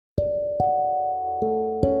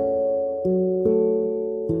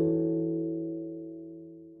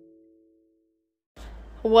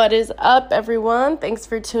What is up, everyone? Thanks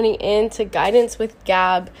for tuning in to Guidance with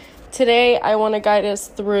Gab. Today, I want to guide us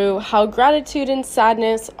through how gratitude and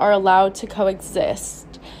sadness are allowed to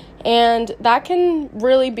coexist. And that can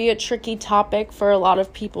really be a tricky topic for a lot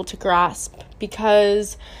of people to grasp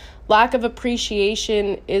because lack of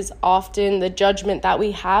appreciation is often the judgment that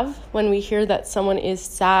we have when we hear that someone is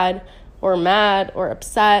sad or mad or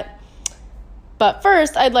upset. But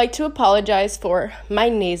first, I'd like to apologize for my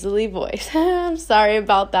nasally voice. I'm sorry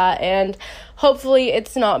about that, and hopefully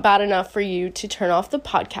it's not bad enough for you to turn off the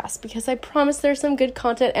podcast because I promise there's some good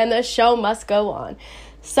content and the show must go on.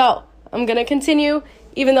 So, I'm going to continue,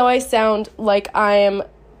 even though I sound like I am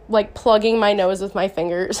plugging my nose with my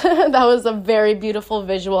fingers. That was a very beautiful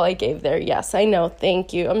visual I gave there. Yes, I know.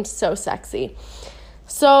 Thank you. I'm so sexy.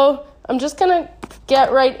 So, I'm just going to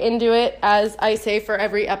get right into it. As I say for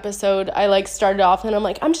every episode, I started off and I'm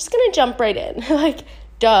I'm just going to jump right in.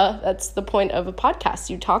 Duh, that's the point of a podcast.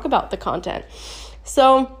 You talk about the content.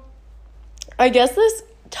 So I guess this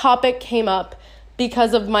topic came up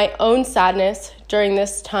because of my own sadness during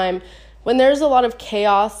this time when there's a lot of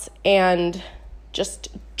chaos and just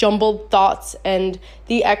jumbled thoughts and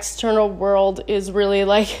the external world is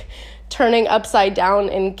really turning upside down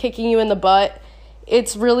and kicking you in the butt.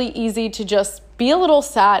 It's really easy to just be a little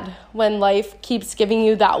sad when life keeps giving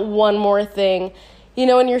you that one more thing. You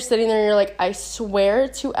know, when you're sitting there and you're like, I swear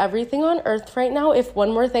to everything on earth right now, if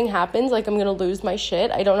one more thing happens, I'm going to lose my shit.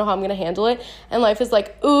 I don't know how I'm going to handle it. And life is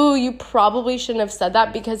ooh, you probably shouldn't have said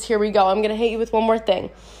that because here we go. I'm going to hit you with one more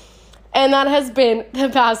thing. And that has been the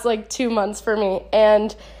past 2 months for me.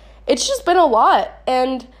 And it's just been a lot.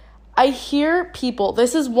 And I hear people,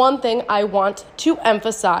 this is one thing I want to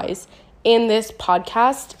emphasize in this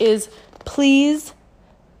podcast is please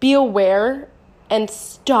be aware and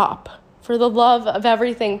stop. For the love of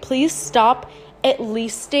everything, please stop at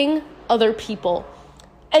leasting other people.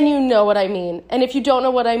 And you know what I mean. And if you don't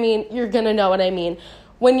know what I mean, you're going to know what I mean.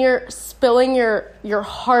 When you're spilling your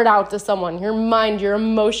heart out to someone, your mind, your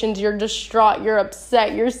emotions, you're distraught, you're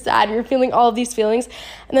upset, you're sad, you're feeling all of these feelings.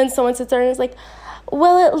 And then someone sits there and is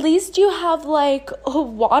well, at least you have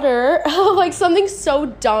water, something so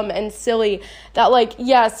dumb and silly that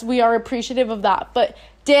yes, we are appreciative of that. But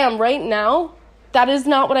damn, right now, that is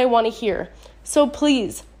not what I want to hear. So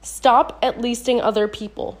please stop at leasting other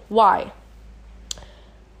people. Why?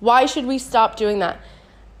 Why should we stop doing that?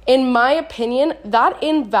 In my opinion, that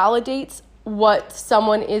invalidates what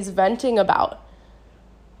someone is venting about.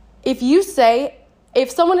 If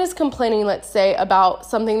someone is complaining, let's say, about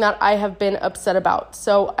something that I have been upset about.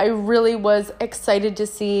 So I really was excited to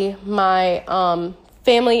see my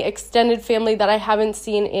extended family that I haven't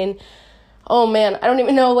seen in, I don't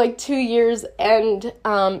even know, 2 years. And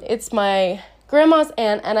it's my grandma's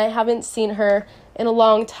aunt, and I haven't seen her in a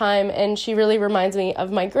long time. And she really reminds me of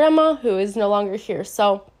my grandma, who is no longer here.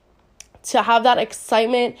 So to have that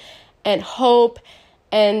excitement and hope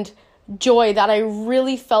and joy that I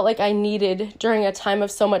really felt like I needed during a time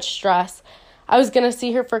of so much stress. I was going to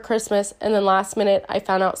see her for Christmas, and then last minute I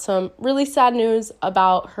found out some really sad news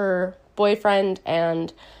about her boyfriend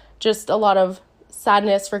and just a lot of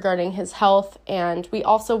sadness regarding his health, and we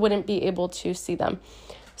also wouldn't be able to see them.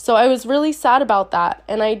 So I was really sad about that,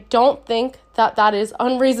 and I don't think that that is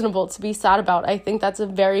unreasonable to be sad about. I think that's a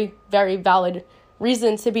very, very valid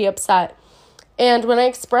reason to be upset. And when I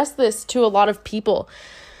express this to a lot of people,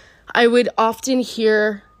 I would often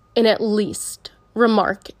hear an at least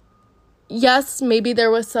remark. Yes, maybe there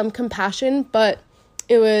was some compassion, but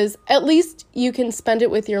it was at least you can spend it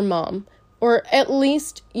with your mom. Or at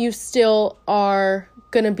least you still are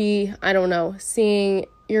going to be, seeing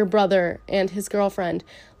your brother and his girlfriend.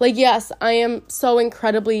 Yes, I am so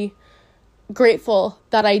incredibly grateful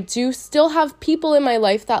that I do still have people in my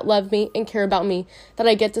life that love me and care about me that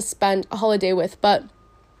I get to spend a holiday with. But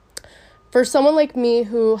for someone like me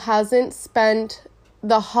who hasn't spent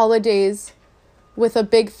the holidays with a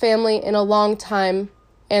big family in a long time,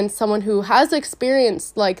 and someone who has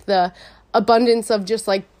experienced the abundance of just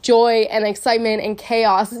joy and excitement and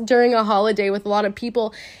chaos during a holiday with a lot of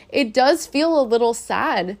people, it does feel a little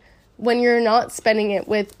sad when you're not spending it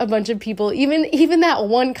with a bunch of people. Even that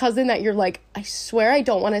one cousin that you're I swear I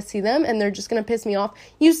don't want to see them and they're just going to piss me off.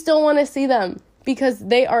 You still want to see them, because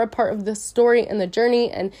they are a part of the story and the journey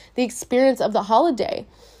and the experience of the holiday.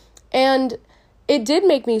 And it did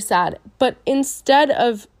make me sad. But instead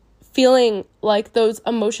of feeling like those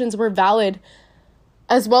emotions were valid,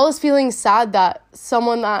 as well as feeling sad that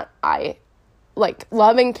someone that I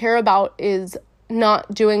love and care about is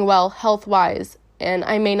not doing well health-wise, and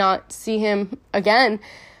I may not see him again,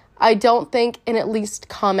 I don't think an at least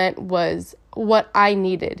comment was what I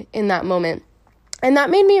needed in that moment. And that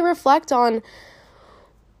made me reflect on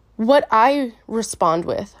what I respond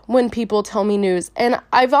with when people tell me news. And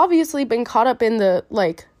I've obviously been caught up in the,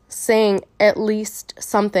 saying at least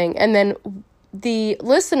something. And then the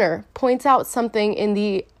listener points out something in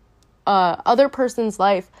the other person's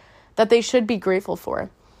life that they should be grateful for.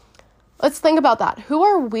 Let's think about that. Who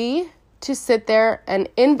are we to sit there and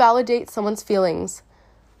invalidate someone's feelings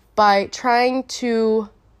by trying to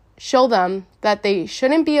show them that they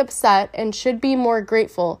shouldn't be upset and should be more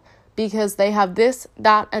grateful because they have this,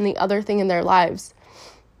 that, and the other thing in their lives?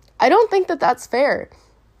 I don't think that that's fair.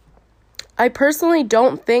 I personally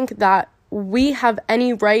don't think that we have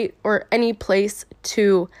any right or any place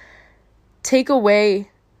to take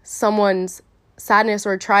away someone's sadness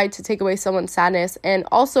or try to take away someone's sadness and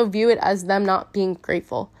also view it as them not being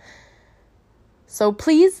grateful. So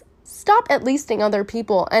please stop at leasting other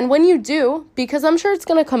people. And when you do, because I'm sure it's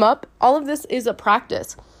going to come up, all of this is a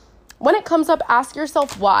practice. When it comes up, ask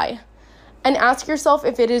yourself why. And ask yourself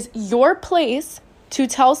if it is your place to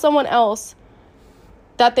tell someone else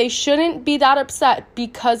that they shouldn't be that upset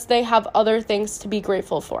because they have other things to be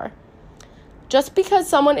grateful for. Just because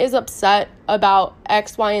someone is upset about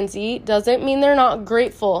X, Y, and Z doesn't mean they're not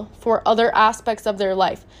grateful for other aspects of their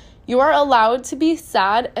life. You are allowed to be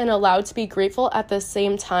sad and allowed to be grateful at the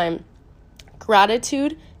same time.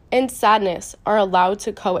 Gratitude and sadness are allowed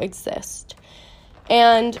to coexist.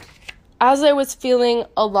 And as I was feeling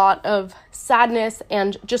a lot of sadness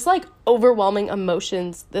and just overwhelming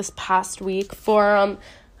emotions this past week that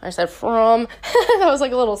was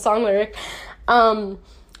like a little song lyric,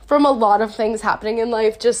 from a lot of things happening in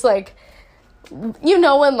life, just when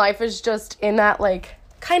life is just in that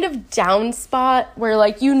kind of down spot where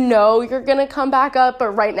you're gonna come back up, but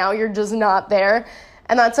right now you're just not there.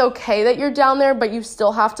 And that's okay that you're down there, but you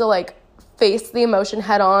still have to face the emotion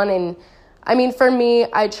head on. And I mean, for me,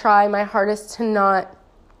 I try my hardest to not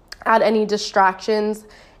add any distractions,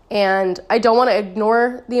 and I don't want to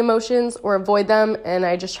ignore the emotions or avoid them, and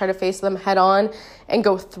I just try to face them head on and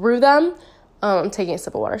go through them. I'm taking a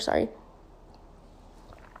sip of water, sorry.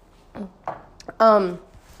 So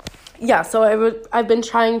I've been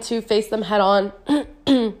trying to face them head on.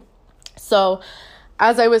 So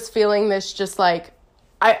as I was feeling this,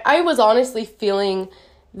 I was honestly feeling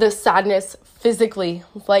the sadness physically,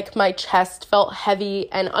 my chest felt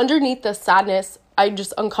heavy, and underneath the sadness, I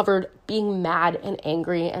just uncovered being mad and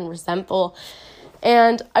angry and resentful.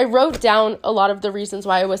 And I wrote down a lot of the reasons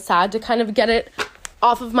why I was sad to kind of get it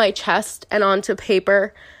off of my chest and onto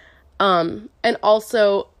paper, and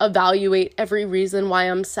also evaluate every reason why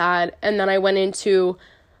I'm sad. And then I went into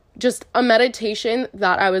just a meditation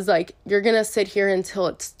that I was you're going to sit here until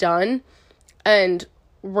it's done, and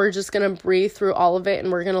we're just going to breathe through all of it,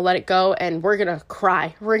 and we're going to let it go, and we're going to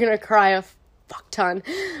cry. We're going to cry a fuck ton,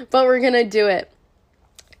 but we're going to do it.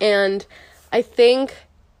 And I think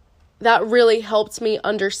that really helped me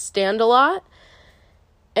understand a lot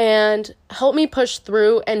and helped me push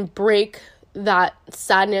through and break that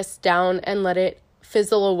sadness down and let it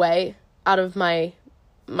fizzle away out of my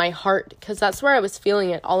heart, because that's where I was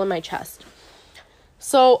feeling it, all in my chest.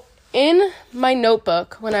 So in my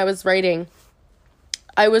notebook, when I was writing,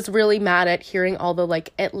 I was really mad at hearing all the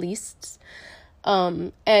at leasts,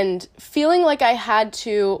 and feeling like I had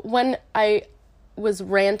to, when I was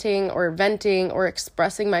ranting or venting or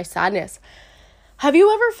expressing my sadness. Have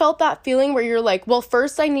you ever felt that feeling where you're well,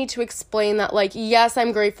 first I need to explain that yes,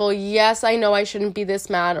 I'm grateful, yes, I know I shouldn't be this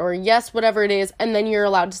mad, or yes, whatever it is, and then you're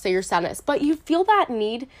allowed to say your sadness. But you feel that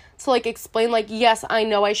need to explain yes, I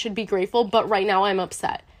know I should be grateful, but right now I'm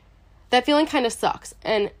upset. That feeling kind of sucks.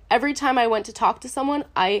 And every time I went to talk to someone,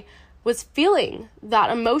 I was feeling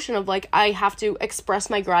that emotion of I have to express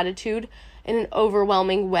my gratitude in an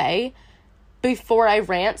overwhelming way before I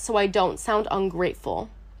rant so I don't sound ungrateful.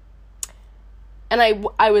 And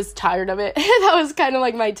I was tired of it. That was kind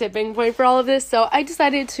of my tipping point for all of this. So I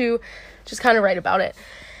decided to just kind of write about it.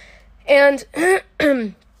 And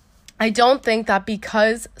I don't think that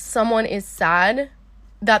because someone is sad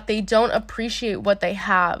that they don't appreciate what they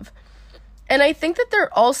have. And I think that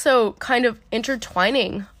they're also kind of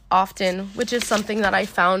intertwining often, which is something that I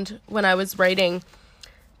found when I was writing.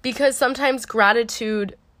 Because sometimes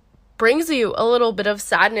gratitude brings you a little bit of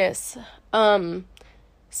sadness.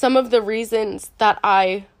 Some of the reasons that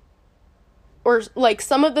some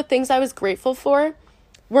of the things I was grateful for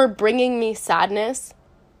were bringing me sadness.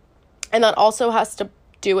 And that also has to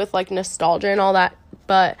do with nostalgia and all that.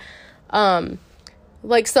 But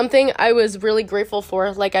something I was really grateful for,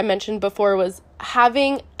 like I mentioned before, was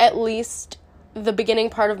having at least the beginning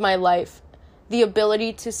part of my life, the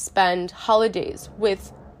ability to spend holidays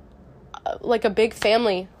with a big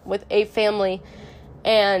family, with a family,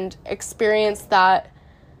 and experience that,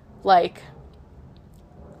 like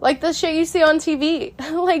the shit you see on TV.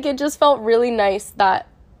 Like, it just felt really nice that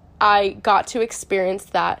I got to experience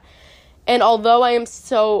that. And although I am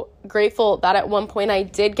so grateful that at one point I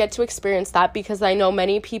did get to experience that, because I know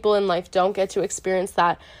many people in life don't get to experience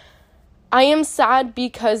that, I am sad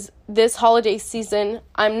because this holiday season,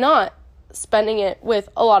 I'm not spending it with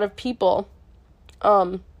a lot of people,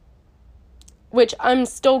 which I'm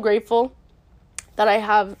still grateful that I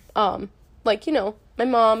have, my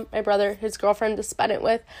mom, my brother, his girlfriend to spend it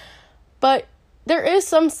with. But there is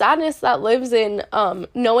some sadness that lives in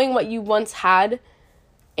knowing what you once had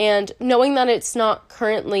and knowing that it's not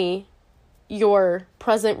currently your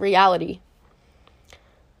present reality.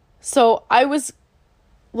 So I was,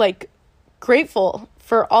 grateful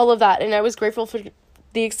for all of that, and I was grateful for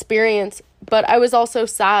the experience, but I was also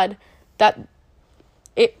sad that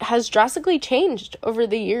it has drastically changed over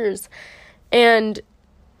the years. And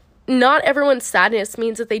not everyone's sadness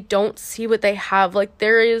means that they don't see what they have. Like,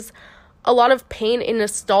 there is a lot of pain in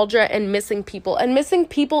nostalgia and missing people. And missing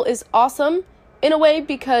people is awesome in a way,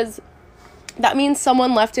 because that means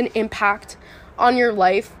someone left an impact on your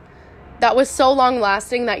life that was so long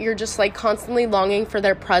lasting that you're just constantly longing for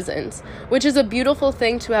their presence, which is a beautiful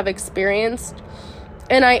thing to have experienced.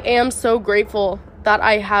 And I am so grateful that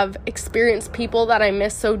I have experienced people that I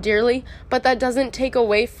miss so dearly, but that doesn't take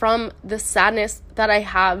away from the sadness that I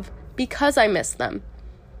have because I miss them.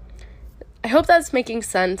 I hope that's making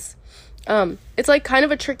sense. It's kind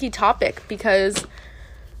of a tricky topic, because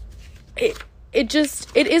it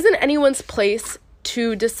isn't anyone's place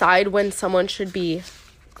to decide when someone should be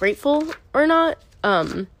grateful or not.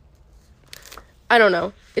 I don't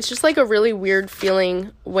know. It's just a really weird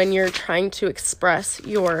feeling when you're trying to express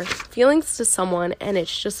your feelings to someone and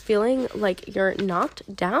it's just feeling like you're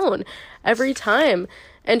knocked down every time.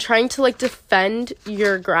 And trying to defend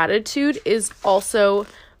your gratitude is also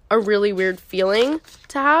a really weird feeling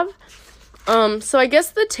to have. So I guess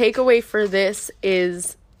the takeaway for this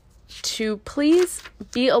is to please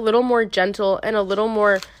be a little more gentle and a little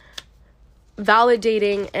more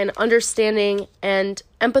validating and understanding and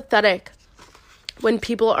empathetic when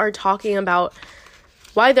people are talking about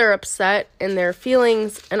why they're upset and their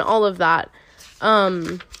feelings and all of that.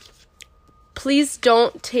 Please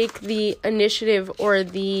don't take the initiative or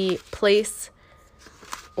the place,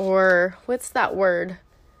 or what's that word?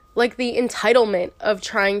 The entitlement of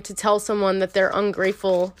trying to tell someone that they're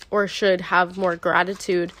ungrateful or should have more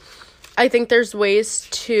gratitude. I think there's ways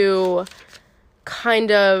to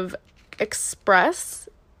kind of express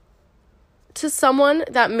to someone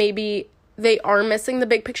that maybe they are missing the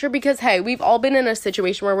big picture, because hey, we've all been in a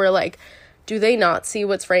situation where we're do they not see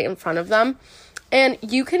what's right in front of them? And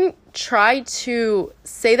you can try to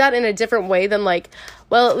say that in a different way than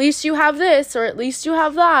well, at least you have this, or at least you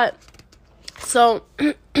have that. So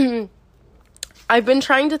I've been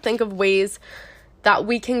trying to think of ways that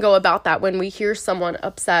we can go about that when we hear someone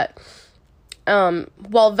upset,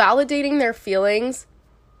 while validating their feelings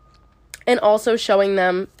and also showing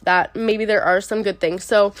them that maybe there are some good things.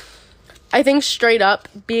 So I think straight up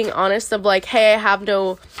being honest of hey, I have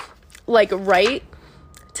no right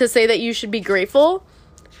to say that you should be grateful,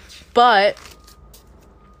 but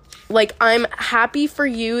I'm happy for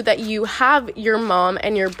you that you have your mom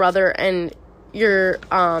and your brother and your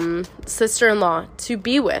sister-in-law to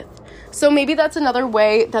be with. So maybe that's another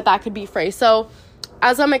way that could be phrased. So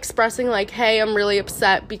as I'm expressing hey, I'm really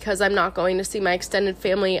upset because I'm not going to see my extended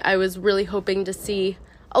family. I was really hoping to see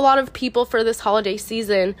a lot of people for this holiday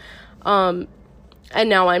season, and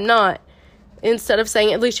now I'm not. Instead of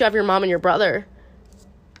saying, at least you have your mom and your brother,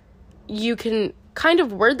 you can kind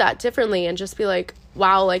of word that differently and just be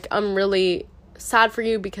wow, I'm really sad for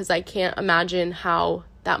you because I can't imagine how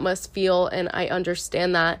that must feel, and I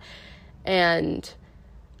understand that, and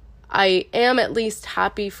I am at least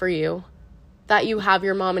happy for you that you have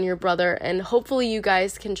your mom and your brother, and hopefully you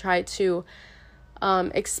guys can try to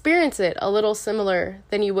experience it a little similar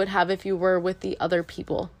than you would have if you were with the other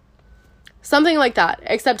people. Something like that,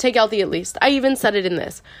 except take out the at least. I even said it in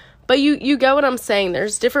this. But you get what I'm saying.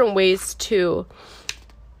 There's different ways to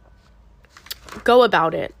go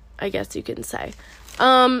about it, I guess you can say.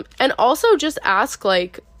 And also just ask,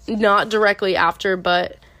 not directly after,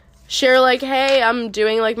 but share, hey, I'm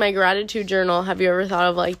doing, my gratitude journal. Have you ever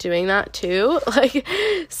thought of, doing that too?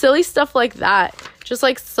 Silly stuff like that. Just,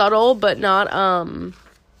 subtle, but not,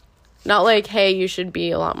 hey, you should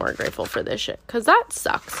be a lot more grateful for this shit. Because that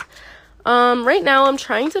sucks. Right now I'm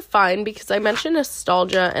trying to find, because I mentioned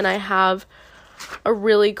nostalgia, and I have a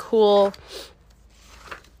really cool,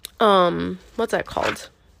 what's that called?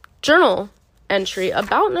 Journal entry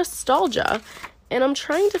about nostalgia. And I'm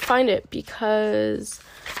trying to find it because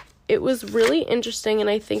it was really interesting and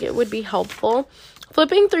I think it would be helpful.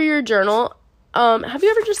 Flipping through your journal, have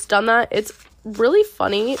you ever just done that? It's really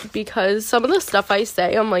funny because some of the stuff I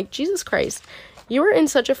say, I'm like, Jesus Christ, you are in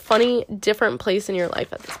such a funny, different place in your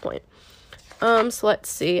life at this point. So let's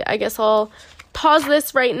see. I guess I'll pause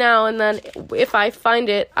this right now, and then if I find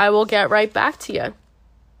it, I will get right back to you.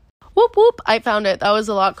 Whoop, whoop. I found it. That was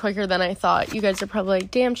a lot quicker than I thought. You guys are probably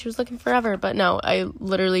like, damn, she was looking forever. But no, I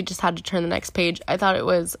literally just had to turn the next page. I thought it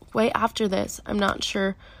was way after this. I'm not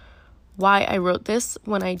sure why I wrote this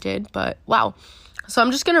when I did, but wow. So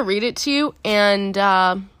I'm just going to read it to you, and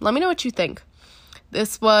let me know what you think.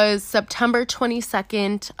 This was September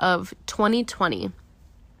 22nd of 2020.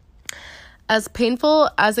 As painful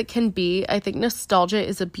as it can be, I think nostalgia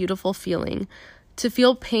is a beautiful feeling. To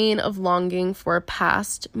feel pain of longing for a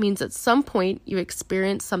past means at some point you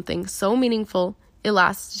experience something so meaningful it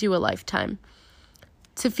lasts you a lifetime.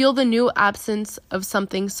 To feel the new absence of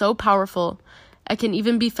something so powerful, it can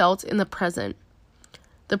even be felt in the present.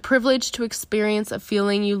 The privilege to experience a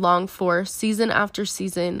feeling you long for season after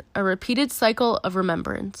season, a repeated cycle of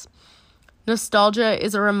remembrance. Nostalgia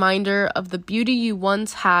is a reminder of the beauty you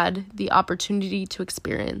once had the opportunity to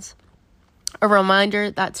experience. A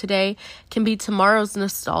reminder that today can be tomorrow's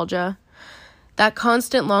nostalgia. That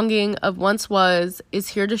constant longing of once was is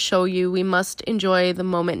here to show you we must enjoy the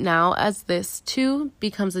moment now, as this, too,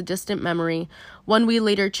 becomes a distant memory, one we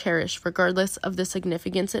later cherish regardless of the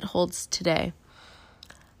significance it holds today.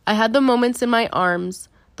 I had the moments in my arms,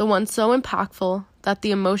 the ones so impactful that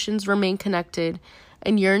the emotions remain connected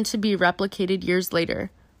and yearn to be replicated years later.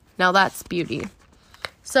 Now that's beauty.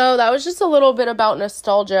 So that was just a little bit about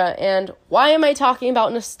nostalgia, and why am I talking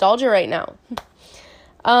about nostalgia right now?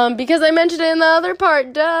 Because I mentioned it in the other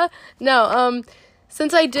part, duh. No,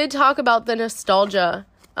 since I did talk about the nostalgia,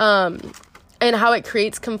 and how it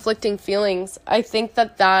creates conflicting feelings, I think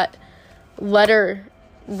that letter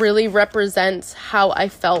really represents how I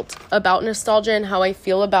felt about nostalgia and how I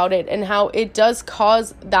feel about it, and how it does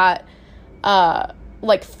cause that,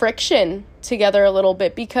 friction together a little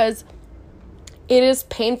bit, because it is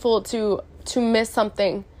painful to miss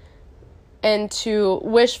something and to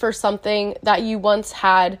wish for something that you once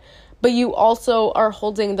had, but you also are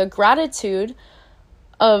holding the gratitude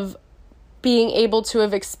of being able to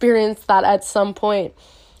have experienced that at some point.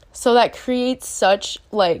 So that creates such,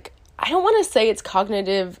 I don't want to say it's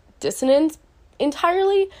cognitive dissonance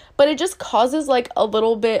entirely, but it just causes, a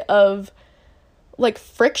little bit of,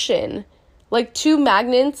 friction. Like two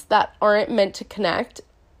magnets that aren't meant to connect.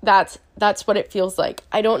 That's what it feels like.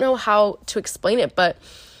 I don't know how to explain it, but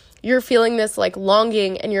you're feeling this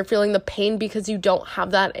longing, and you're feeling the pain because you don't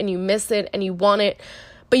have that and you miss it and you want it,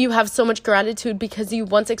 but you have so much gratitude because you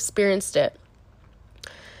once experienced it.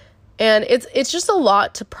 And it's just a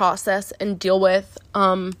lot to process and deal with.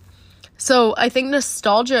 So I think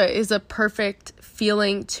nostalgia is a perfect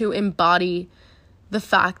feeling to embody the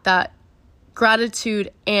fact that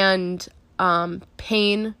gratitude and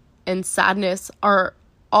pain and sadness are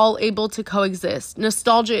all able to coexist.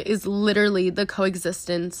 Nostalgia is literally the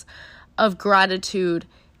coexistence of gratitude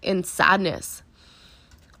and sadness.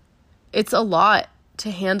 It's a lot to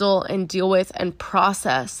handle and deal with and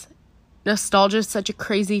process. Nostalgia is such a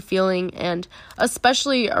crazy feeling, and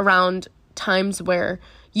especially around times where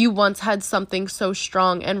you once had something so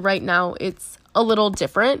strong and right now it's a little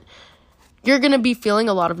different, you're going to be feeling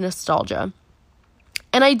a lot of nostalgia.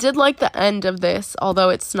 And I did like the end of this, although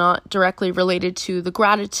it's not directly related to the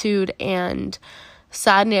gratitude and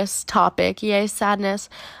sadness topic. Yay, sadness.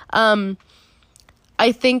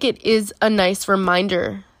 I think it is a nice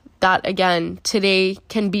reminder that, again, today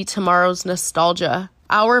can be tomorrow's nostalgia.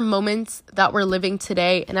 Our moments that we're living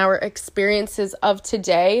today and our experiences of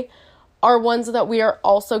today are ones that we are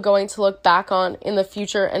also going to look back on in the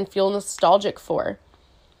future and feel nostalgic for.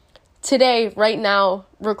 Today, right now,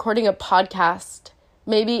 recording a podcast,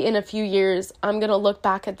 maybe in a few years, I'm going to look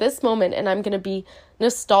back at this moment and I'm going to be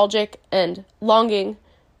nostalgic and longing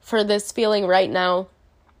for this feeling right now,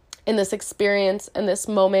 in this experience, in this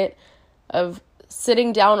moment of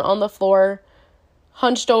sitting down on the floor,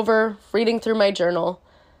 hunched over, reading through my journal.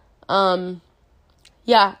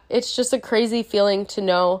 It's just a crazy feeling to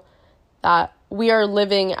know that we are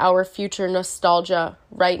living our future nostalgia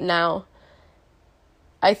right now.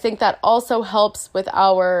 I think that also helps with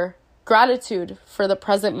our gratitude for the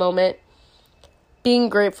present moment, being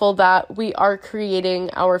grateful that we are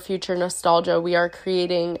creating our future nostalgia. We are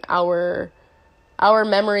creating our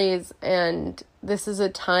memories, and this is a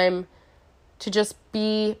time to just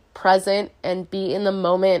be present and be in the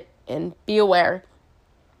moment and be aware.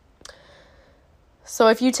 So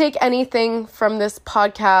if you take anything from this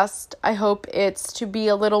podcast, I hope it's to be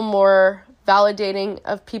a little more validating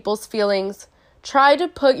of people's feelings. Try to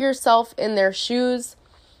put yourself in their shoes.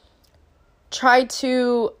 Try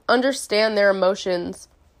to understand their emotions.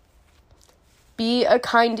 Be a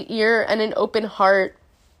kind ear and an open heart.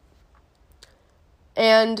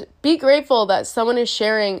 And be grateful that someone is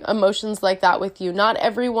sharing emotions like that with you. Not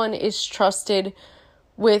everyone is trusted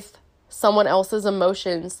with someone else's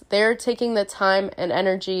emotions. They're taking the time and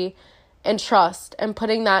energy and trust and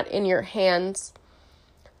putting that in your hands.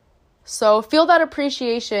 So feel that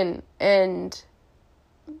appreciation, and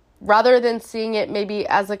rather than seeing it maybe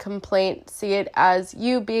as a complaint, see it as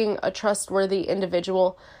you being a trustworthy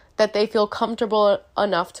individual that they feel comfortable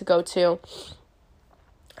enough to go to.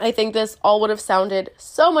 I think this all would have sounded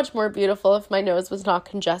so much more beautiful if my nose was not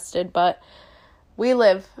congested, but we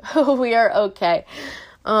live. We are okay.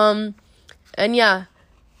 And yeah,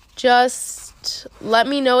 just let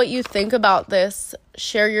me know what you think about this.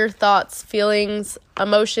 Share your thoughts, feelings,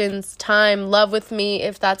 emotions, time, love with me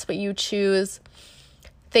if that's what you choose.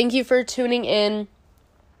 Thank you for tuning in.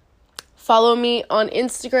 Follow me on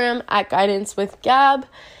Instagram at Guidance with Gab,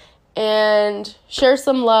 and share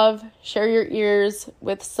some love, share your ears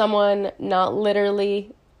with someone, not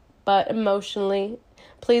literally, but emotionally.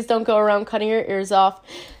 Please don't go around cutting your ears off.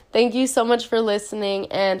 Thank you so much for listening,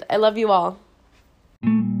 and I love you all.